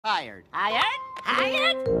Hired. Hired?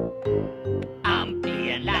 Hired? Umpy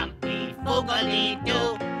and Lumpy,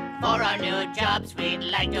 foogly-doo. For our new jobs, we'd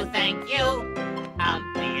like to thank you.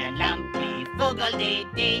 Umpy and Lumpy,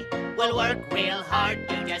 foogly-dee. We'll work real hard,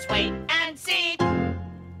 you just wait and see.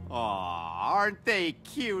 Aw, aren't they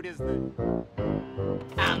cute as the...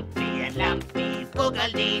 Umpy and Lumpy,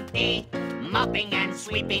 foogly-dee. Mopping and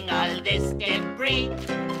sweeping all this debris.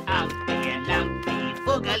 Umpy and Lumpy,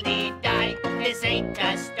 foogly-die. This ain't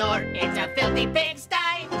a store, it's a filthy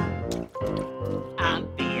pigsty.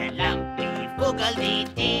 Umpy and Lumpy,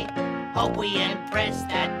 foogly-dee. Hope we impress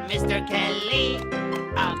that Mr. Kelley.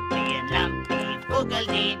 Umpy and Lumpy,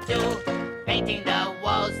 foogly-doo. Painting the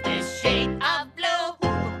walls this shade of blue.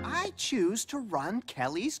 I choose to run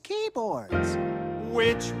Kelley's keyboards.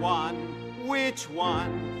 Which one? Which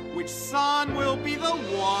one? Which son will be the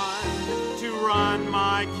one to run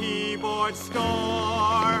my keyboard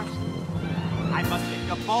store? I must pick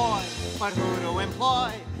a boy, but who to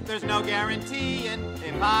employ? There's no guarantee, and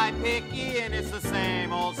if I pick Ian, it's the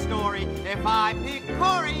same old story. If I pick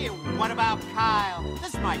Corey, what about Kyle?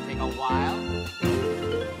 This might take a while.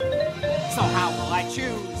 So how will I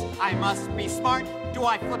choose? I must be smart. Do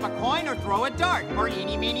I flip a coin or throw a dart? Or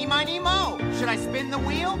eeny, meeny, miny, mo? Should I spin the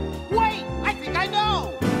wheel? Wait, I think I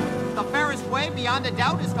know! The fairest way, beyond a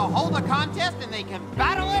doubt, is to hold a contest and they can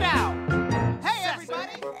battle it out. Hey,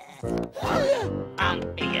 everybody!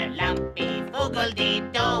 Umpy and Lumpy,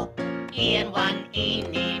 foogly-doo. Ian won,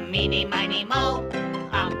 eeny, meeny, miny, mo.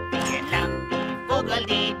 Umpy and Lumpy,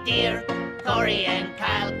 foogly-dear. Corey and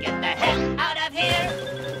Kyle, get the heck out of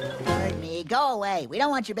here. Pardon me, go away. We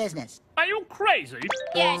don't want your business. Are you crazy?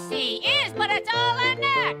 Yes, he is, but it's all a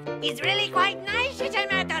knack. He's really quite nice, as a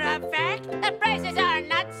matter of fact. The prices are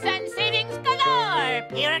nuts and savings galore.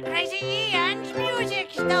 Here at Crazy Ian's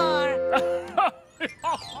music store.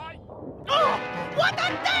 What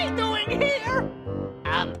are they doing here?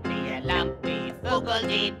 Umpy and Lumpy,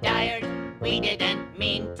 foogly-dired. We didn't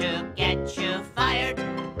mean to get you fired.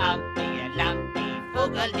 Umpy and Lumpy,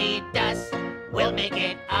 foogly-dust. We'll make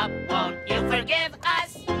it up, won't you forgive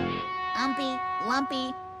us? Umpy,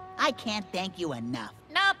 Lumpy, I can't thank you enough.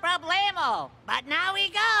 No problemo. But now we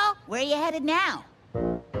go. Where are you headed now?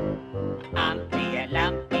 Umpy and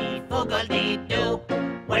Lumpy, foogly-doo.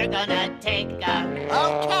 We're gonna take a...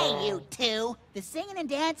 Okay, you two. The singing and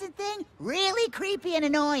dancing thing, really creepy and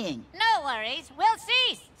annoying. No worries, we'll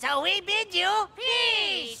cease. So we bid you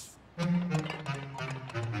peace.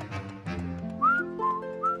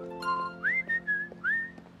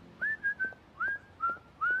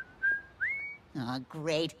 Oh,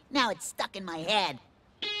 great. Now it's stuck in my head.